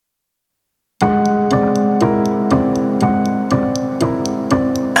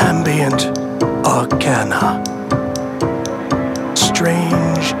Anna.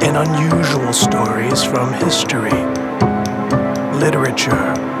 Strange and unusual stories from history,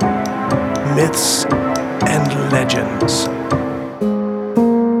 literature, myths, and legends.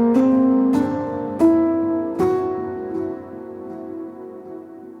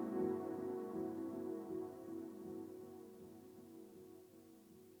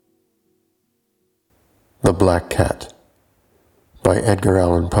 The Black Cat by Edgar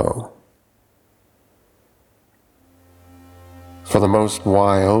Allan Poe. For the most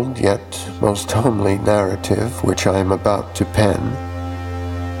wild yet most homely narrative which I am about to pen,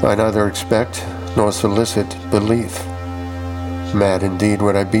 I neither expect nor solicit belief. Mad indeed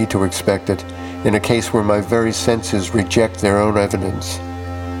would I be to expect it in a case where my very senses reject their own evidence.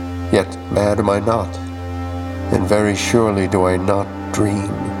 Yet mad am I not, and very surely do I not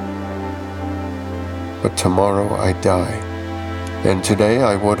dream. But tomorrow I die, and today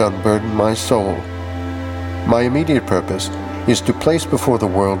I would unburden my soul. My immediate purpose is to place before the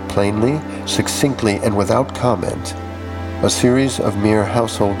world plainly, succinctly, and without comment, a series of mere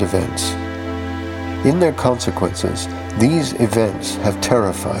household events. In their consequences, these events have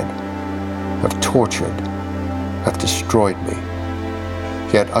terrified, have tortured, have destroyed me.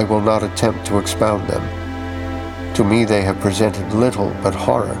 Yet I will not attempt to expound them. To me they have presented little but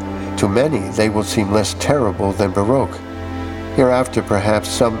horror. To many they will seem less terrible than Baroque. Hereafter perhaps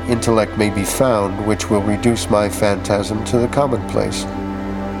some intellect may be found which will reduce my phantasm to the commonplace.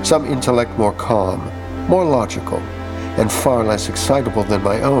 Some intellect more calm, more logical, and far less excitable than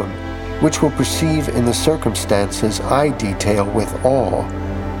my own, which will perceive in the circumstances I detail with awe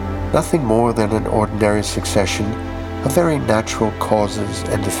nothing more than an ordinary succession of very natural causes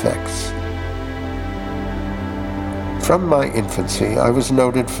and effects. From my infancy I was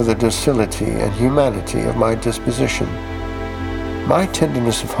noted for the docility and humanity of my disposition. My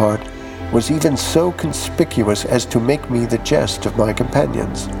tenderness of heart was even so conspicuous as to make me the jest of my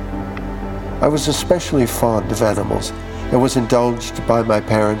companions. I was especially fond of animals, and was indulged by my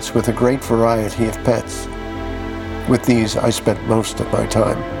parents with a great variety of pets. With these I spent most of my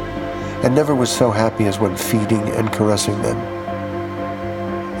time, and never was so happy as when feeding and caressing them.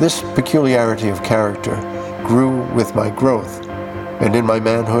 This peculiarity of character grew with my growth, and in my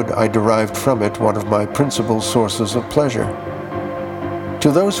manhood I derived from it one of my principal sources of pleasure. To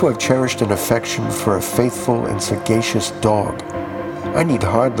those who have cherished an affection for a faithful and sagacious dog, I need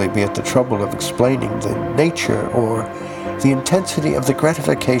hardly be at the trouble of explaining the nature or the intensity of the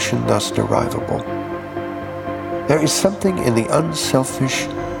gratification thus derivable. There is something in the unselfish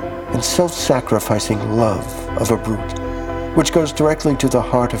and self-sacrificing love of a brute which goes directly to the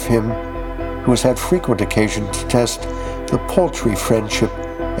heart of him who has had frequent occasion to test the paltry friendship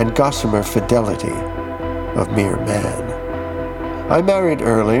and gossamer fidelity of mere man. I married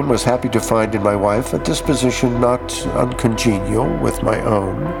early and was happy to find in my wife a disposition not uncongenial with my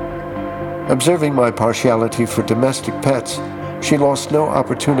own. Observing my partiality for domestic pets, she lost no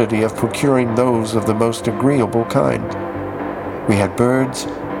opportunity of procuring those of the most agreeable kind. We had birds,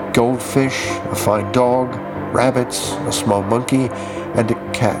 goldfish, a fine dog, rabbits, a small monkey, and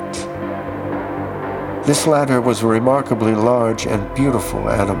a cat. This latter was a remarkably large and beautiful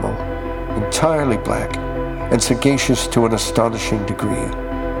animal, entirely black, and sagacious to an astonishing degree.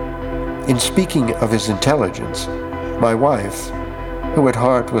 In speaking of his intelligence, my wife, who at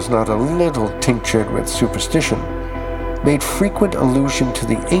heart was not a little tinctured with superstition, made frequent allusion to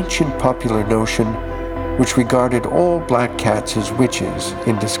the ancient popular notion which regarded all black cats as witches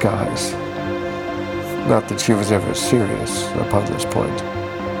in disguise. Not that she was ever serious upon this point.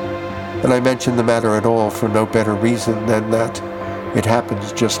 And I mention the matter at all for no better reason than that it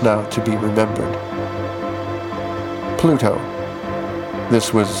happens just now to be remembered. Pluto,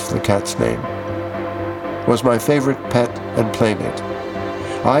 this was the cat's name, was my favorite pet and playmate.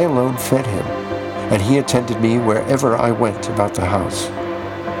 I alone fed him, and he attended me wherever I went about the house.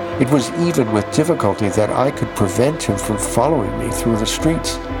 It was even with difficulty that I could prevent him from following me through the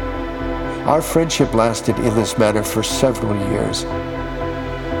streets. Our friendship lasted in this manner for several years,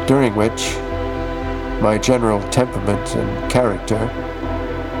 during which my general temperament and character,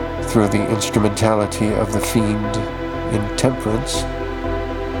 through the instrumentality of the fiend Intemperance,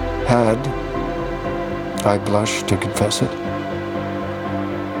 had, I blush to confess it,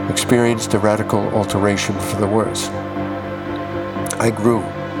 experienced a radical alteration for the worse. I grew,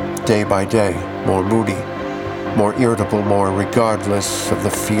 day by day, more moody, more irritable, more regardless of the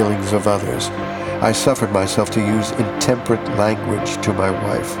feelings of others. I suffered myself to use intemperate language to my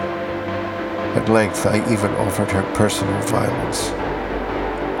wife. At length I even offered her personal violence.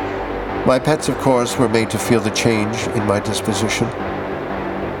 My pets, of course, were made to feel the change in my disposition.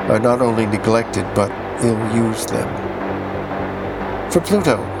 I not only neglected, but ill-use them. For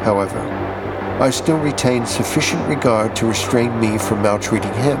Pluto, however, I still retained sufficient regard to restrain me from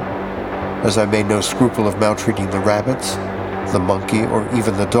maltreating him, as I made no scruple of maltreating the rabbits, the monkey, or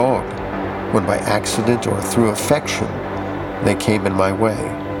even the dog, when by accident or through affection they came in my way.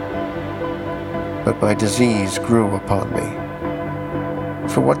 But my disease grew upon me.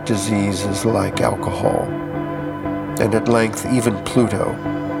 For what disease is like alcohol? And at length even Pluto,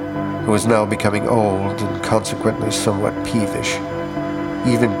 who was now becoming old and consequently somewhat peevish,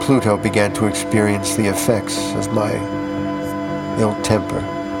 even Pluto began to experience the effects of my ill temper.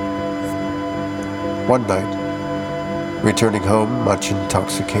 One night, returning home much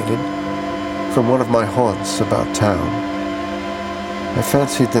intoxicated from one of my haunts about town, I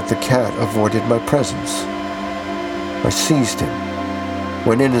fancied that the cat avoided my presence. I seized him,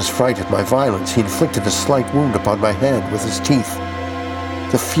 when in his fright at my violence he inflicted a slight wound upon my hand with his teeth.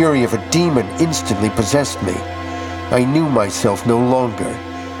 The fury of a demon instantly possessed me. I knew myself no longer.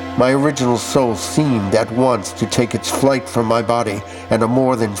 My original soul seemed at once to take its flight from my body, and a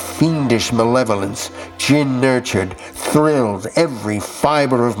more than fiendish malevolence, gin-nurtured, thrilled every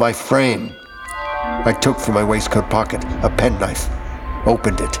fiber of my frame. I took from my waistcoat pocket a penknife,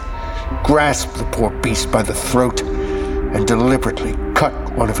 opened it, grasped the poor beast by the throat, and deliberately cut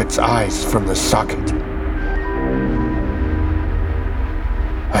one of its eyes from the socket.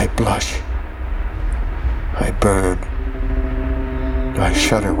 I blush. I burn. I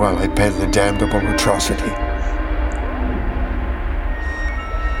shudder while I pen the damnable atrocity.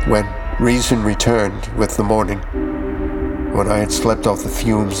 When reason returned with the morning, when I had slept off the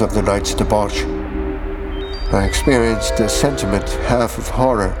fumes of the night's debauch, I experienced a sentiment half of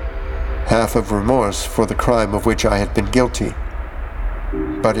horror, half of remorse for the crime of which I had been guilty.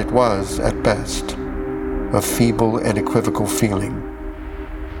 But it was, at best, a feeble and equivocal feeling,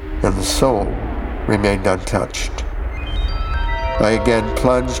 and the soul remained untouched. I again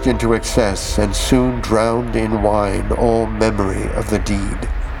plunged into excess and soon drowned in wine all memory of the deed.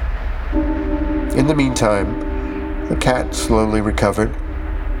 In the meantime, the cat slowly recovered.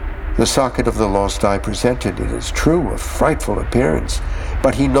 The socket of the lost eye presented, it is true, a frightful appearance,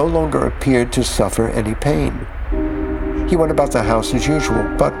 but he no longer appeared to suffer any pain. He went about the house as usual,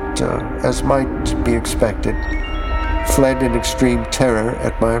 but, as might be expected, fled in extreme terror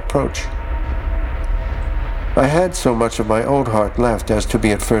at my approach. I had so much of my old heart left as to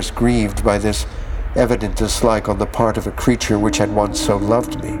be at first grieved by this evident dislike on the part of a creature which had once so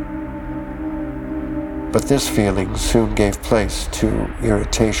loved me. But this feeling soon gave place to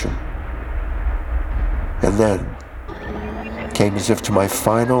irritation. And then came, as if to my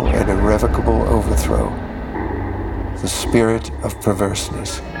final and irrevocable overthrow, the spirit of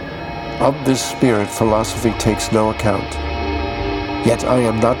perverseness. Of this spirit philosophy takes no account. Yet I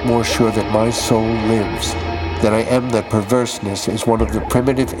am not more sure that my soul lives than I am that perverseness is one of the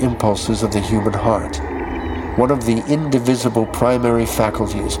primitive impulses of the human heart, one of the indivisible primary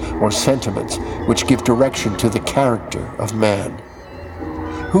faculties or sentiments which give direction to the character of man.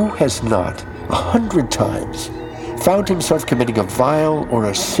 Who has not, 100 times, found himself committing a vile or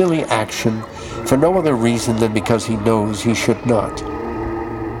a silly action for no other reason than because he knows he should not?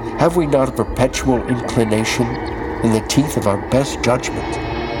 Have we not a perpetual inclination, in the teeth of our best judgment,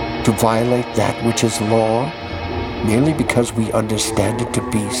 to violate that which is law, merely because we understand it to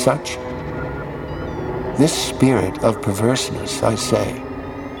be such? This spirit of perverseness, I say,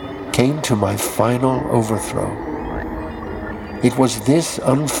 came to my final overthrow. It was this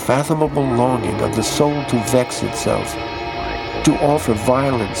unfathomable longing of the soul to vex itself, to offer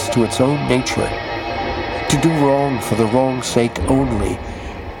violence to its own nature, to do wrong for the wrong's sake only,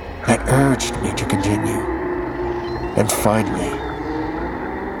 that urged me to continue, and finally,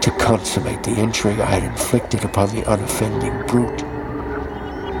 to consummate the injury I had inflicted upon the unoffending brute.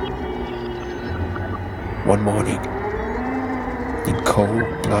 One morning, in cold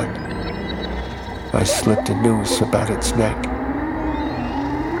blood, I slipped a noose about its neck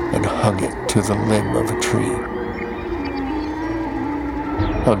and hung it to the limb of a tree.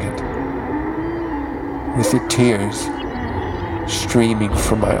 Hung it, with the tears streaming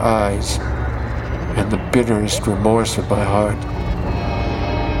from my eyes and the bitterest remorse of my heart.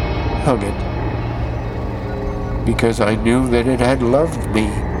 Hung it because I knew that it had loved me,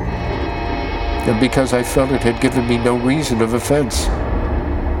 and because I felt it had given me no reason of offense.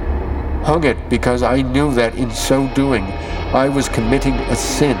 Hung it because I knew that in so doing I was committing a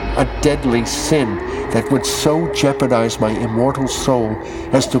sin, a deadly sin, that would so jeopardize my immortal soul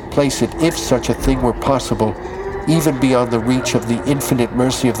as to place it, if such a thing were possible, even beyond the reach of the infinite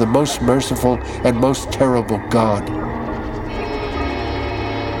mercy of the most merciful and most terrible God.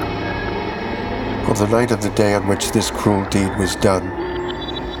 On the night of the day on which this cruel deed was done,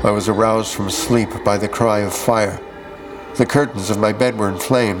 I was aroused from sleep by the cry of fire. The curtains of my bed were in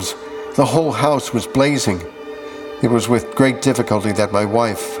flames. The whole house was blazing. It was with great difficulty that my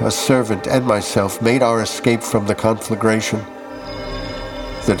wife, a servant, and myself made our escape from the conflagration.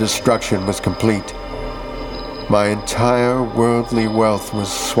 The destruction was complete. My entire worldly wealth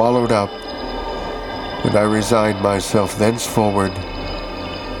was swallowed up, and I resigned myself thenceforward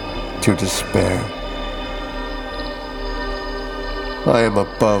to despair. I am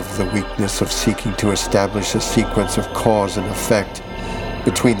above the weakness of seeking to establish a sequence of cause and effect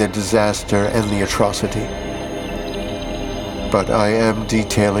between the disaster and the atrocity. But I am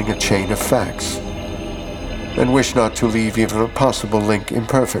detailing a chain of facts, and wish not to leave even a possible link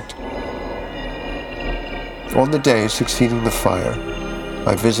imperfect. On the day succeeding the fire,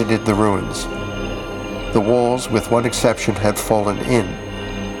 I visited the ruins. The walls, with one exception, had fallen in.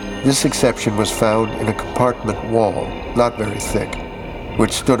 This exception was found in a compartment wall, not very thick,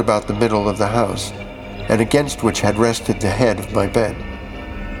 which stood about the middle of the house, and against which had rested the head of my bed.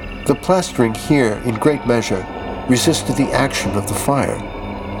 The plastering here, in great measure, resisted the action of the fire,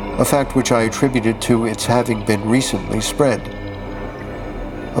 a fact which I attributed to its having been recently spread.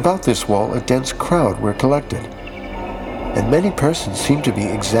 About this wall a dense crowd were collected, and many persons seemed to be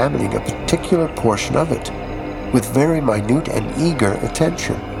examining a particular portion of it with very minute and eager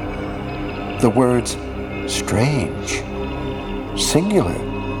attention. The words "strange," "singular,"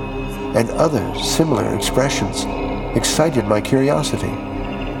 and other similar expressions excited my curiosity.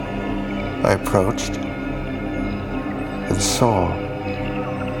 I approached and saw,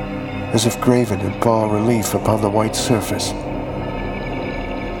 as if graven in bas-relief upon the white surface,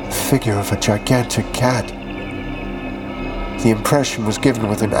 the figure of a gigantic cat. The impression was given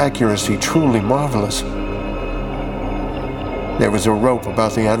with an accuracy truly marvelous. There was a rope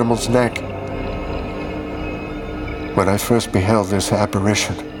about the animal's neck. When I first beheld this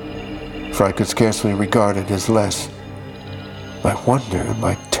apparition, for I could scarcely regard it as less, my wonder and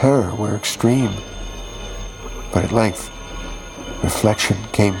my terror were extreme. But at length, reflection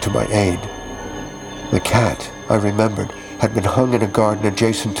came to my aid. The cat, I remembered, had been hung in a garden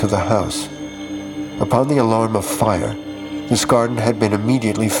adjacent to the house. Upon the alarm of fire, this garden had been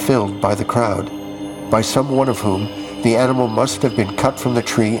immediately filled by the crowd, by some one of whom the animal must have been cut from the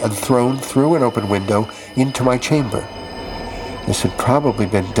tree and thrown through an open window into my chamber. This had probably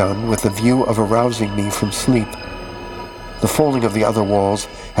been done with the view of arousing me from sleep. The falling of the other walls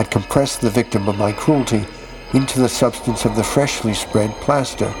had compressed the victim of my cruelty into the substance of the freshly spread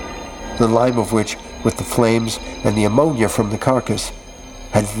plaster, the lime of which, with the flames and the ammonia from the carcass,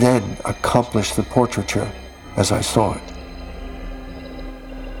 had then accomplished the portraiture as I saw it.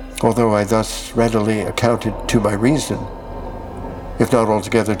 Although I thus readily accounted to my reason, if not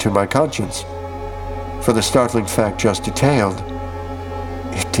altogether to my conscience, for the startling fact just detailed,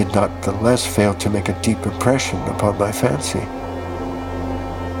 it did not the less fail to make a deep impression upon my fancy.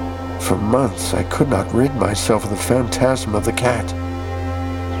 For months I could not rid myself of the phantasm of the cat,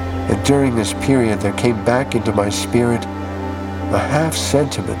 and during this period there came back into my spirit a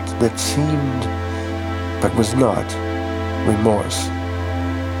half-sentiment that seemed, but was not, remorse.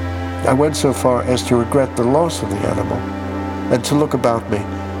 I went so far as to regret the loss of the animal, and to look about me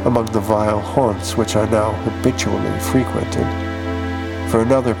among the vile haunts which I now habitually frequented, for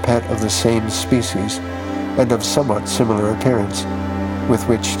another pet of the same species, and of somewhat similar appearance, with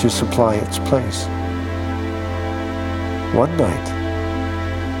which to supply its place. One night,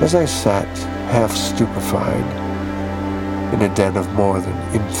 as I sat half stupefied in a den of more than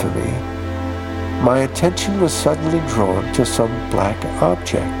infamy, my attention was suddenly drawn to some black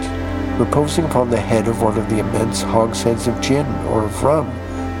object reposing upon the head of one of the immense hogsheads of gin or of rum,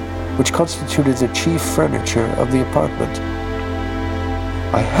 which constituted the chief furniture of the apartment.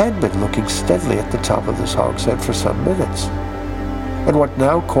 I had been looking steadily at the top of this hogshead for some minutes, and what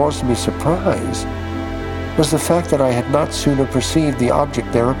now caused me surprise was the fact that I had not sooner perceived the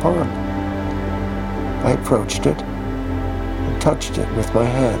object thereupon. I approached it and touched it with my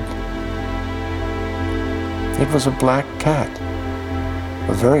hand. It was a black cat,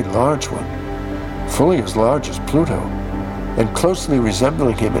 a very large one, fully as large as Pluto, and closely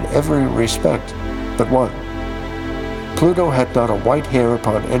resembling him in every respect but one. Pluto had not a white hair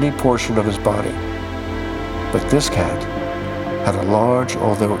upon any portion of his body, but this cat had a large,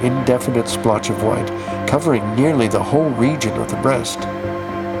 although indefinite splotch of white, covering nearly the whole region of the breast.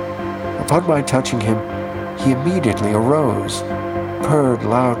 Upon my touching him, he immediately arose, purred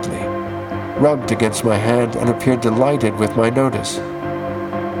loudly, rubbed against my hand, and appeared delighted with my notice.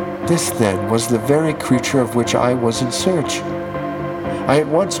 This, then, was the very creature of which I was in search. I at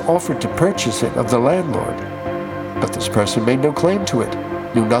once offered to purchase it of the landlord, but this person made no claim to it,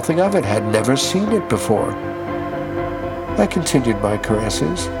 knew nothing of it, had never seen it before. I continued my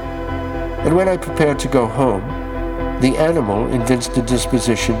caresses, and when I prepared to go home, the animal evinced a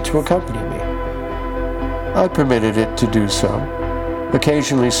disposition to accompany me. I permitted it to do so,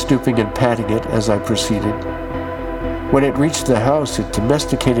 occasionally stooping and patting it as I proceeded. When it reached the house, it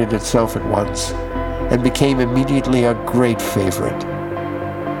domesticated itself at once and became immediately a great favorite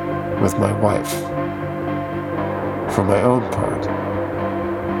with my wife. For my own part,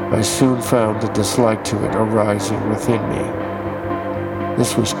 I soon found a dislike to it arising within me.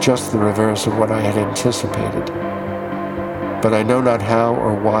 This was just the reverse of what I had anticipated, but I know not how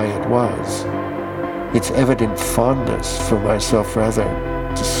or why it was. Its evident fondness for myself rather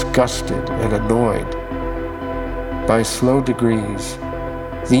disgusted and annoyed. By slow degrees,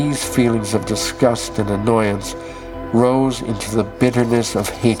 these feelings of disgust and annoyance rose into the bitterness of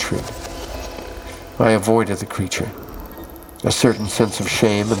hatred. I avoided the creature. A certain sense of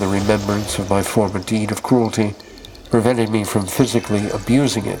shame and the remembrance of my former deed of cruelty prevented me from physically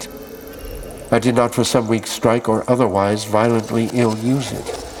abusing it. I did not for some weeks strike or otherwise violently ill-use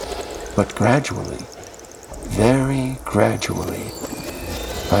it. But gradually, very gradually,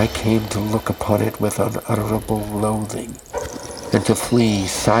 I came to look upon it with unutterable loathing, and to flee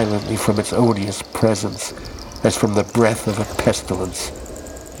silently from its odious presence as from the breath of a pestilence.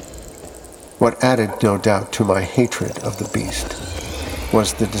 What added, no doubt, to my hatred of the beast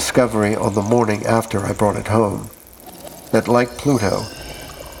was the discovery on the morning after I brought it home that, like Pluto,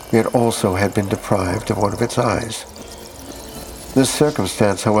 it also had been deprived of one of its eyes. This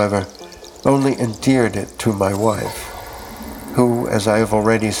circumstance, however, only endeared it to my wife, who, as I have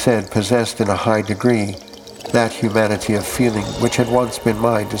already said, possessed in a high degree that humanity of feeling which had once been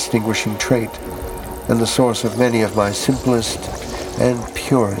my distinguishing trait and the source of many of my simplest and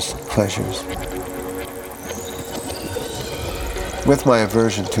purest pleasures. With my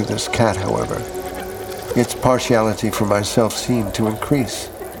aversion to this cat, however, its partiality for myself seemed to increase.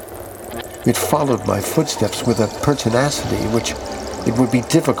 It followed my footsteps with a pertinacity which it would be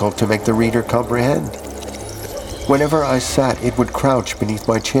difficult to make the reader comprehend. Whenever I sat, it would crouch beneath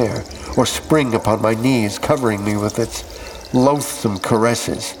my chair or spring upon my knees, covering me with its loathsome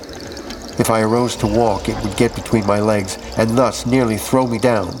caresses. If I arose to walk, it would get between my legs and thus nearly throw me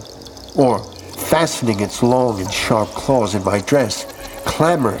down, or, fastening its long and sharp claws in my dress,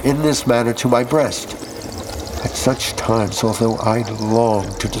 clamber in this manner to my breast. At such times, although I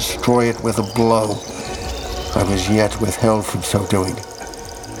longed to destroy it with a blow, I was yet withheld from so doing,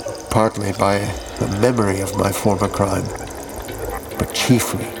 partly by the memory of my former crime, but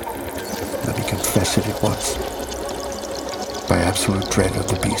chiefly, let me confess it at once, by absolute dread of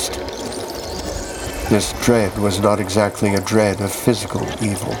the beast. This dread was not exactly a dread of physical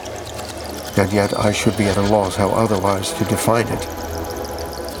evil, and yet I should be at a loss how otherwise to define it.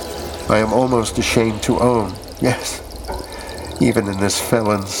 I am almost ashamed to own, yes, even in this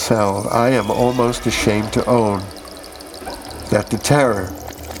felon's cell, I am almost ashamed to own that the terror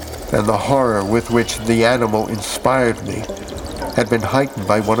and the horror with which the animal inspired me had been heightened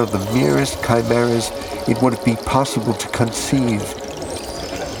by one of the merest chimeras it would be possible to conceive.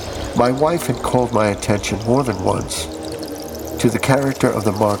 My wife had called my attention more than once to the character of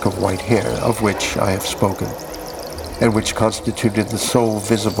the mark of white hair of which I have spoken, and which constituted the sole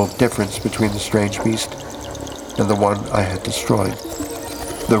visible difference between the strange beast and the one I had destroyed.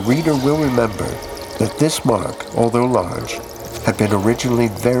 The reader will remember that this mark, although large, had been originally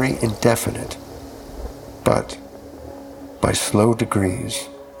very indefinite, but by slow degrees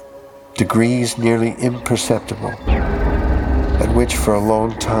nearly imperceptible, and which for a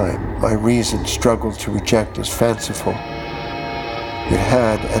long time my reason struggled to reject as fanciful, it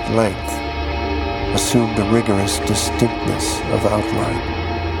had at length assumed a rigorous distinctness of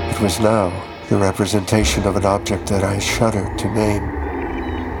outline. It was now the representation of an object that I shuddered to name,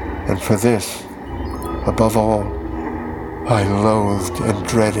 and for this, above all, I loathed and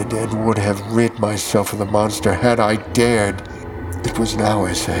dreaded and would have rid myself of the monster had I dared. It was now,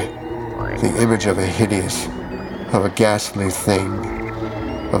 I say, the image of a hideous, of a ghastly thing,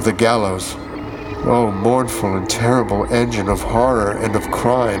 of the gallows. Oh, mournful and terrible engine of horror and of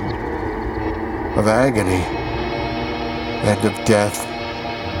crime, of agony and of death.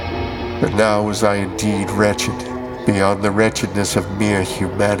 But now was I indeed wretched, beyond the wretchedness of mere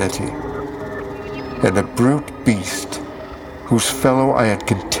humanity, and a brute beast, whose fellow I had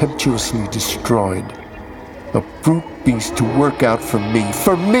contemptuously destroyed, a brute beast to work out for me,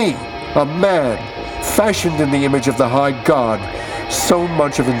 a man, fashioned in the image of the high God, so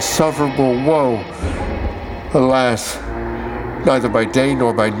much of insufferable woe. Alas, Neither by day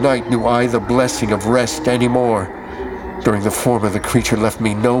nor by night knew I the blessing of rest any more. During the former, the creature left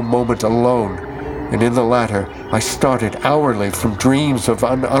me no moment alone, and in the latter I started hourly from dreams of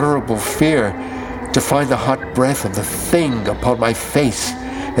unutterable fear, to find the hot breath of the thing upon my face,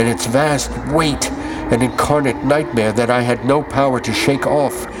 and its vast weight an incarnate nightmare that I had no power to shake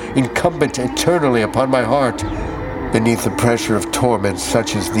off, incumbent eternally upon my heart. Beneath the pressure of torments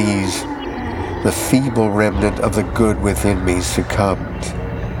such as these, the feeble remnant of the good within me succumbed.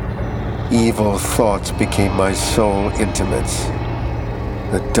 Evil thoughts became my sole intimates,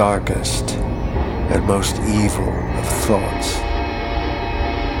 the darkest and most evil of thoughts.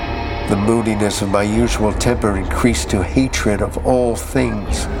 The moodiness of my usual temper increased to hatred of all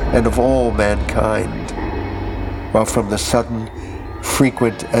things and of all mankind, while from the sudden,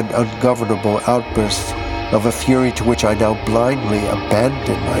 frequent, and ungovernable outbursts of a fury to which I now blindly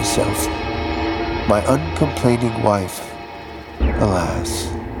abandoned myself, my uncomplaining wife,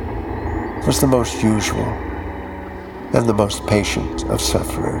 alas, was the most usual and the most patient of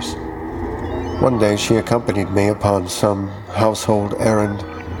sufferers. One day she accompanied me upon some household errand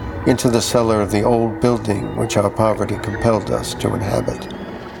into the cellar of the old building which our poverty compelled us to inhabit.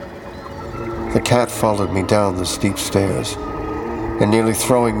 The cat followed me down the steep stairs, and nearly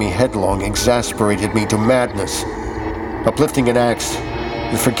throwing me headlong, exasperated me to madness. Uplifting an axe,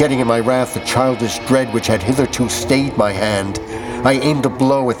 and forgetting in my wrath the childish dread which had hitherto stayed my hand, I aimed a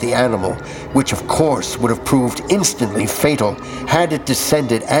blow at the animal, which of course would have proved instantly fatal had it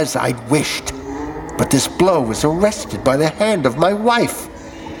descended as I'd wished. But this blow was arrested by the hand of my wife.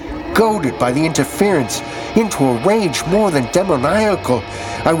 Goaded by the interference into a rage more than demoniacal,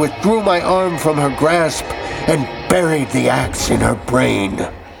 I withdrew my arm from her grasp and buried the axe in her brain.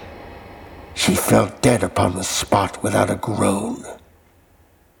 She fell dead upon the spot without a groan.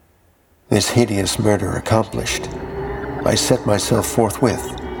 This hideous murder accomplished, I set myself forthwith,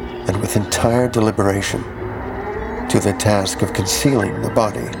 and with entire deliberation, to the task of concealing the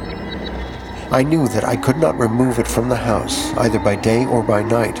body. I knew that I could not remove it from the house, either by day or by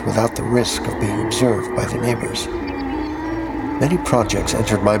night, without the risk of being observed by the neighbors. Many projects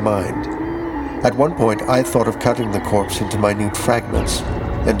entered my mind. At one point, I thought of cutting the corpse into minute fragments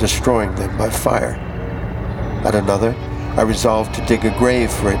and destroying them by fire. At another, I resolved to dig a grave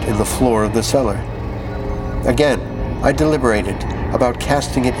for it in the floor of the cellar. Again, I deliberated about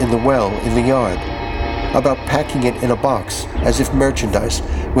casting it in the well in the yard, about packing it in a box as if merchandise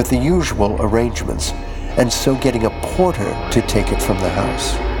with the usual arrangements, and so getting a porter to take it from the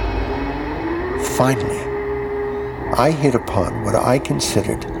house. Finally, I hit upon what I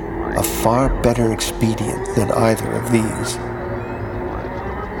considered a far better expedient than either of these.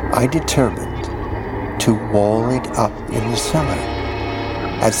 I determined to wall it up in the cellar,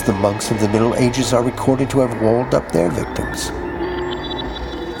 as the monks of the Middle Ages are recorded to have walled up their victims.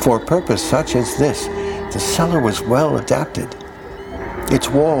 For a purpose such as this, the cellar was well adapted. Its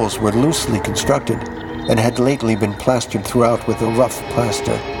walls were loosely constructed and had lately been plastered throughout with a rough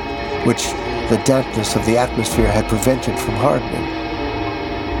plaster, which the dampness of the atmosphere had prevented from hardening.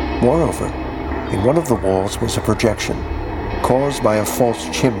 Moreover, in one of the walls was a projection, caused by a false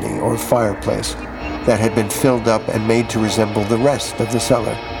chimney or fireplace that had been filled up and made to resemble the rest of the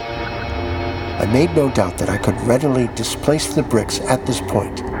cellar. I made no doubt that I could readily displace the bricks at this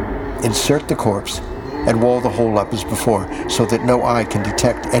point, insert the corpse, and wall the whole up as before, so that no eye can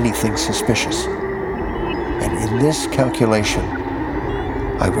detect anything suspicious. And in this calculation,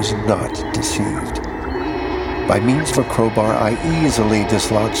 I was not deceived. By means of a crowbar, I easily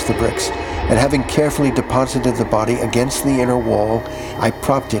dislodged the bricks, and having carefully deposited the body against the inner wall, I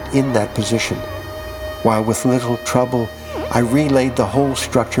propped it in that position, while with little trouble I relaid the whole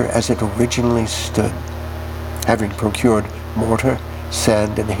structure as it originally stood, having procured mortar,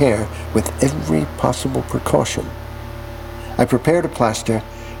 sand, and hair with every possible precaution. I prepared a plaster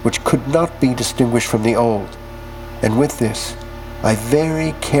which could not be distinguished from the old, and with this I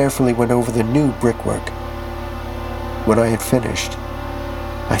very carefully went over the new brickwork. When I had finished,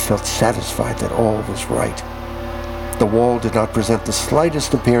 I felt satisfied that all was right. The wall did not present the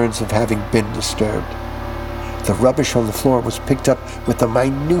slightest appearance of having been disturbed. The rubbish on the floor was picked up with the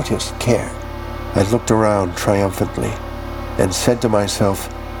minutest care. I looked around triumphantly and said to myself,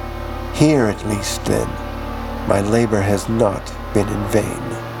 "Here at least, then, my labor has not been in vain."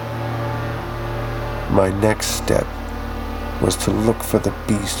 My next step was to look for the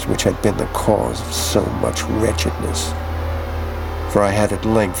beast which had been the cause of so much wretchedness, for I had at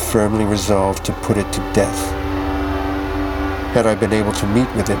length firmly resolved to put it to death. Had I been able to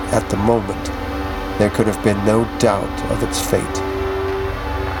meet with it at the moment, there could have been no doubt of its fate.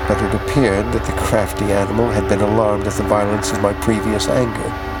 but it appeared that the crafty animal had been alarmed at the violence of my previous anger,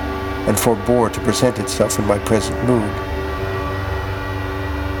 and forbore to present itself in my present mood.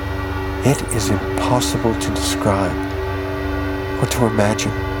 It is impossible to describe, or to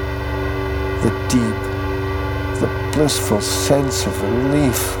imagine, the blissful sense of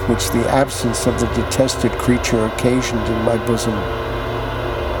relief which the absence of the detested creature occasioned in my bosom.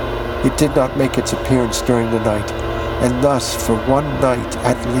 It did not make its appearance during the night, and thus, for one night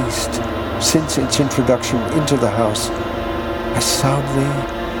at least, since its introduction into the house, I soundly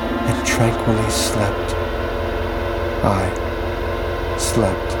and tranquilly slept. I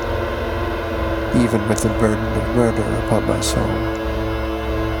slept, even with the burden of murder upon my soul.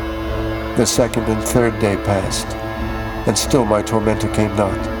 The second and third day passed, and still my tormentor came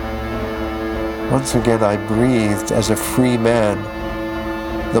not. Once again I breathed as a free man.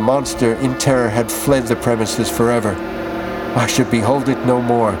 The monster in terror had fled the premises forever. I should behold it no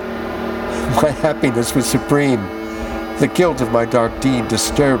more. My happiness was supreme. The guilt of my dark deed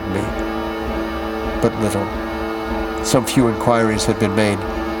disturbed me. But little. Some few inquiries had been made,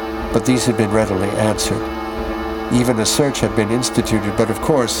 but these had been readily answered. Even a search had been instituted, but of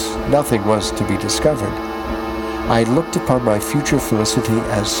course nothing was to be discovered. I looked upon my future felicity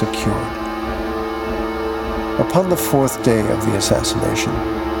as secured. Upon the fourth day of the assassination,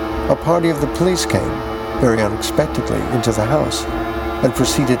 a party of the police came, very unexpectedly, into the house, and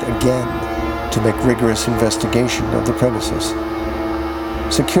proceeded again to make rigorous investigation of the premises.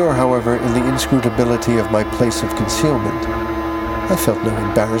 Secure, however, in the inscrutability of my place of concealment, I felt no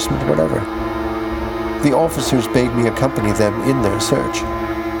embarrassment whatever. The officers bade me accompany them in their search.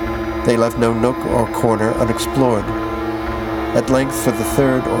 They left no nook or corner unexplored. At length, for the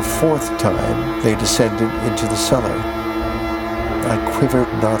third or fourth time, they descended into the cellar. I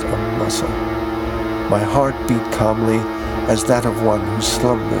quivered not a muscle. My heart beat calmly as that of one who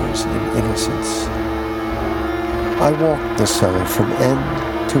slumbers in innocence. I walked the cellar from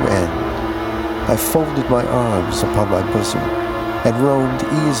end to end. I folded my arms upon my bosom and roamed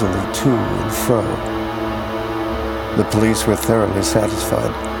easily to and fro. The police were thoroughly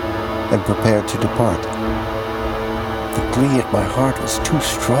satisfied and prepared to depart. The glee at my heart was too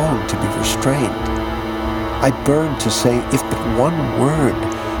strong to be restrained. I burned to say if but one word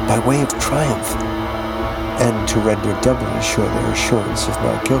by way of triumph, and to render doubly sure their assurance of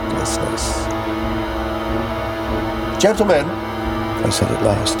my guiltlessness. "Gentlemen," I said at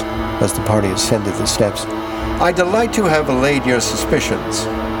last, as the party ascended the steps, "I delight to have allayed your suspicions.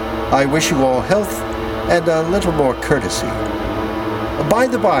 I wish you all health and a little more courtesy. By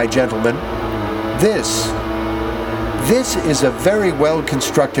the by, gentlemen, this is a very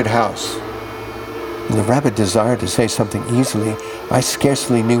well-constructed house." In the rabid desire to say something easily, I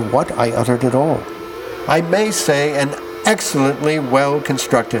scarcely knew what I uttered at all. "I may say an excellently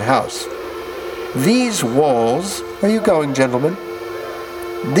well-constructed house. These walls—" "Are you going, gentlemen?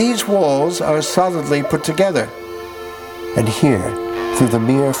 These walls are solidly put together." And here, through the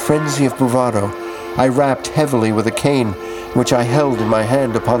mere frenzy of bravado, I rapped heavily with a cane which I held in my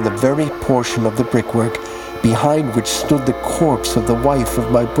hand upon the very portion of the brickwork behind which stood the corpse of the wife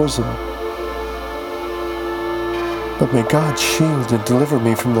of my bosom. But may God shield and deliver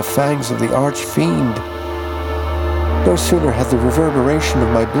me from the fangs of the arch-fiend. No sooner had the reverberation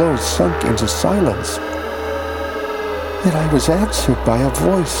of my blows sunk into silence than I was answered by a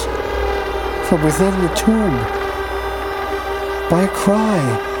voice from within the tomb, by a cry,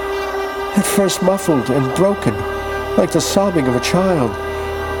 at first muffled and broken, like the sobbing of a child,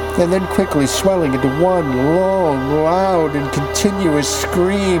 and then quickly swelling into one long, loud, and continuous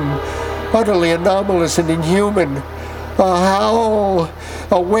scream, utterly anomalous and inhuman. A howl,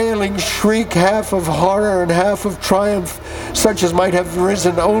 a wailing shriek, half of horror and half of triumph, such as might have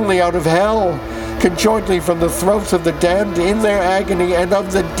risen only out of hell, conjointly from the throats of the damned in their agony, and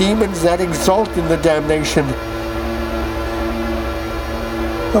of the demons that exult in the damnation.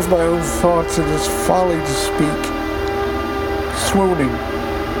 Of my own thoughts it is folly to speak. Swooning,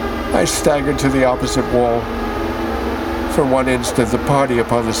 I staggered to the opposite wall. For one instant the party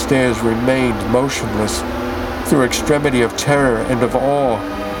upon the stairs remained motionless, through extremity of terror and of awe.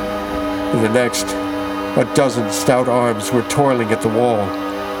 In the next, a dozen stout arms were toiling at the wall.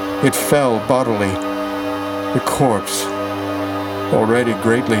 It fell bodily. The corpse, already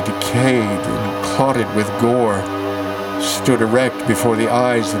greatly decayed and clotted with gore, stood erect before the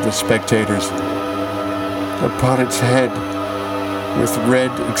eyes of the spectators. Upon its head, with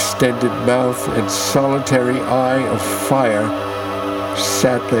red extended mouth and solitary eye of fire,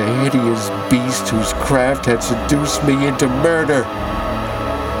 sat the hideous beast whose craft had seduced me into murder,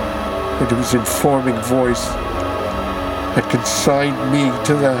 and whose informing voice, had consigned me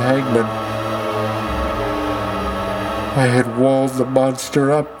to the hangman. I had walled the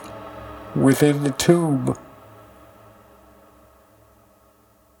monster up within the tomb.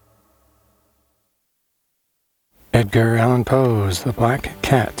 Edgar Allan Poe's The Black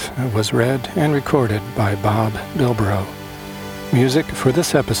Cat was read and recorded by Bob Bilbrough. Music for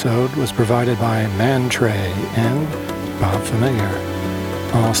this episode was provided by Man Trey and Bob Familiar.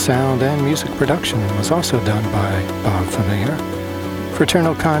 All sound and music production was also done by Bob Familiar.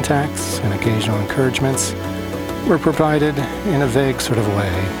 Fraternal contacts and occasional encouragements were provided in a vague sort of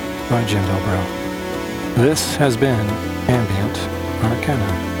way by Jim Bilbrough. This has been Ambient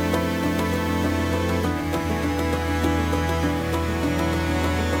Arcana.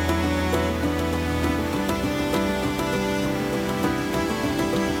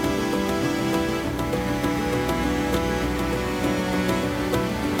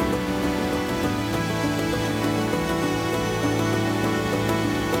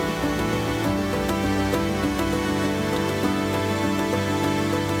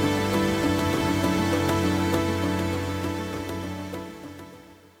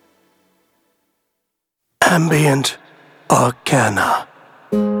 Ambient Arcana.